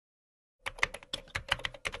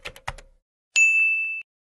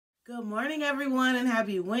Good morning, everyone, and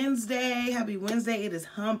happy Wednesday. Happy Wednesday. It is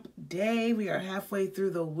hump day. We are halfway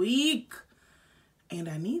through the week, and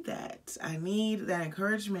I need that. I need that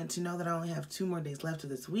encouragement to know that I only have 2 more days left of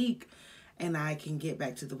this week, and I can get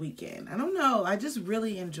back to the weekend. I don't know. I just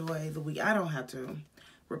really enjoy the week. I don't have to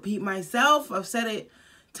repeat myself. I've said it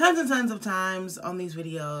tons and tons of times on these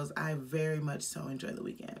videos. I very much so enjoy the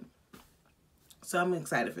weekend. So I'm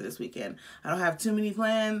excited for this weekend. I don't have too many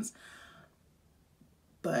plans,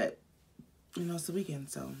 but you know, it's the weekend,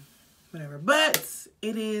 so whatever. But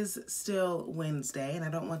it is still Wednesday, and I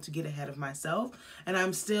don't want to get ahead of myself. And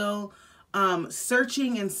I'm still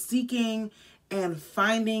searching and seeking and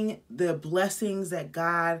finding the blessings that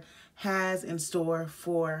God has in store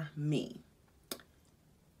for me,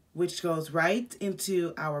 which goes right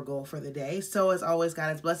into our goal for the day. So as always,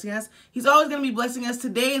 God is blessing us. He's always going to be blessing us.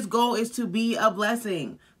 Today's goal is to be a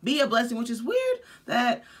blessing. Be a blessing, which is weird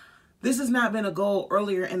that this has not been a goal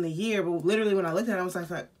earlier in the year, but literally when I looked at it,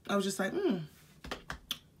 I was just like,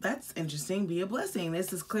 that's interesting. Be a blessing.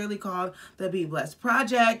 This is clearly called the Be Blessed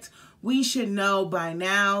Project. We should know by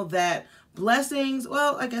now that blessings,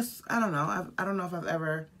 well, I guess, I don't know. I don't know if I've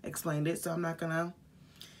ever explained it, so I'm not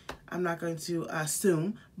going to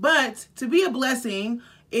assume. But to be a blessing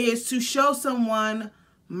is to show someone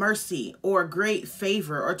mercy or great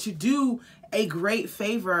favor, or to do a great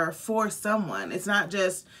favor for someone. It's not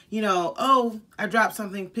just, you know, oh, I dropped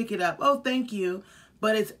something, pick it up. Oh, thank you.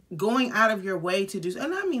 But it's going out of your way to do,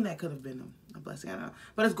 and I mean, that could have been a blessing, I don't know.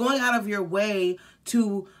 But it's going out of your way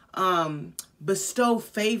to bestow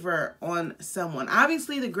favor on someone.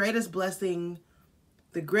 Obviously, the greatest blessing,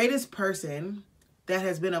 the greatest person that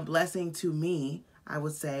has been a blessing to me, I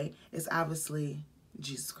would say, is obviously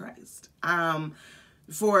Jesus Christ.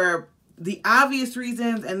 For the obvious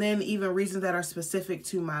reasons, and then even reasons that are specific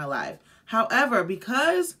to my life. However,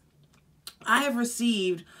 because I have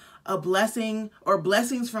received a blessing or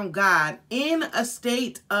blessings from God in a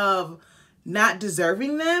state of not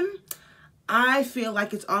deserving them, I feel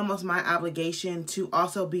like it's almost my obligation to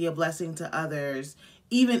also be a blessing to others,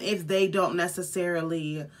 even if they don't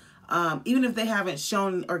necessarily, even if they haven't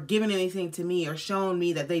shown or given anything to me or shown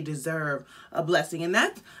me that they deserve a blessing. And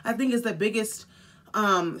that, I think, is the biggest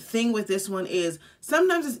thing with this one. Is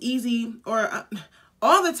sometimes it's easy, or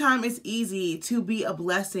all the time it's easy to be a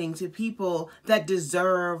blessing to people that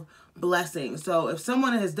deserve blessings. So if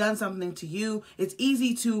someone has done something to you, it's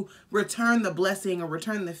easy to return the blessing or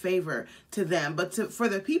return the favor to them. But for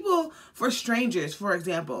the people, for strangers, for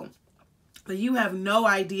example, that you have no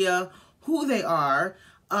idea who they are,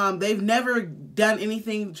 they've never done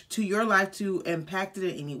anything to your life to impact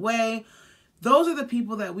it in any way, those are the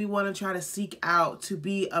people that we want to try to seek out to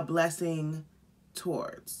be a blessing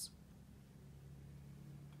towards,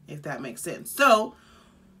 if that makes sense. So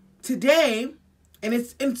today, and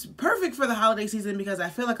it's perfect for the holiday season, because I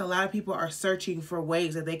feel like a lot of people are searching for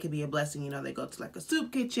ways that they could be a blessing. You know, they go to like a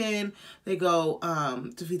soup kitchen, they go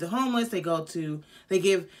to feed the homeless, they give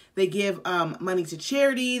money to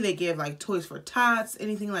charity, they give like toys for tots,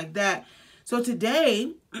 anything like that. So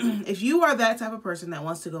today, if you are that type of person that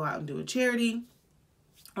wants to go out and do a charity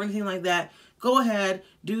or anything like that, go ahead,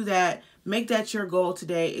 do that. Make that your goal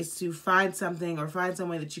today, is to find something or find some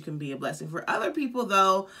way that you can be a blessing. For other people,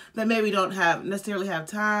 though, that maybe don't necessarily have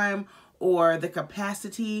time or the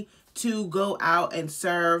capacity to go out and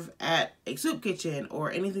serve at a soup kitchen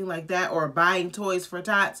or anything like that, or buying toys for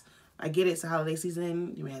tots. I get it, it's the holiday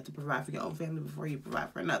season. You may have to provide for your own family before you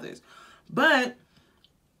provide for another's. But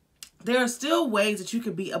there are still ways that you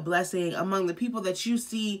could be a blessing among the people that you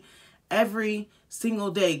see every single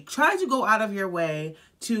day. Try to go out of your way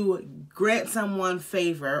to grant someone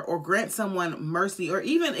favor or grant someone mercy, or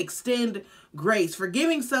even extend grace,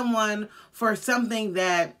 forgiving someone for something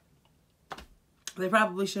that they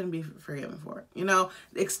probably shouldn't be forgiven for. You know,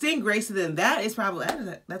 extend grace to them. That is probably,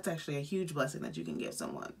 that's actually a huge blessing that you can give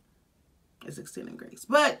someone, is extending grace.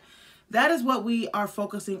 But that is what we are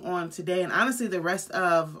focusing on today. And honestly, the rest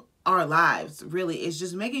of our lives really is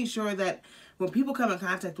just making sure that when people come in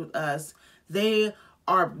contact with us, they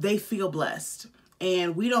feel blessed.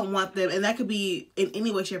 And we don't want them, and that could be in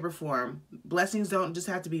any way, shape, or form. Blessings don't just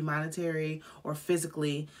have to be monetary or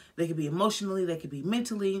physically. They could be emotionally, they could be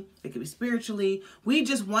mentally, they could be spiritually. We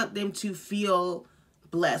just want them to feel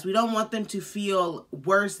blessed. We don't want them to feel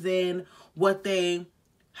worse than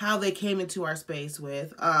how they came into our space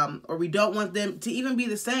with, or we don't want them to even be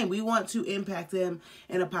the same. We want to impact them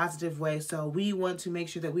in a positive way. So we want to make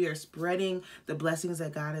sure that we are spreading the blessings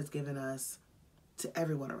that God has given us to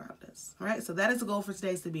everyone around us. All right, so that is the goal for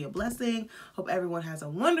today, is to be a blessing. Hope everyone has a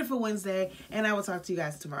wonderful Wednesday, and I will talk to you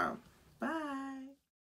guys tomorrow.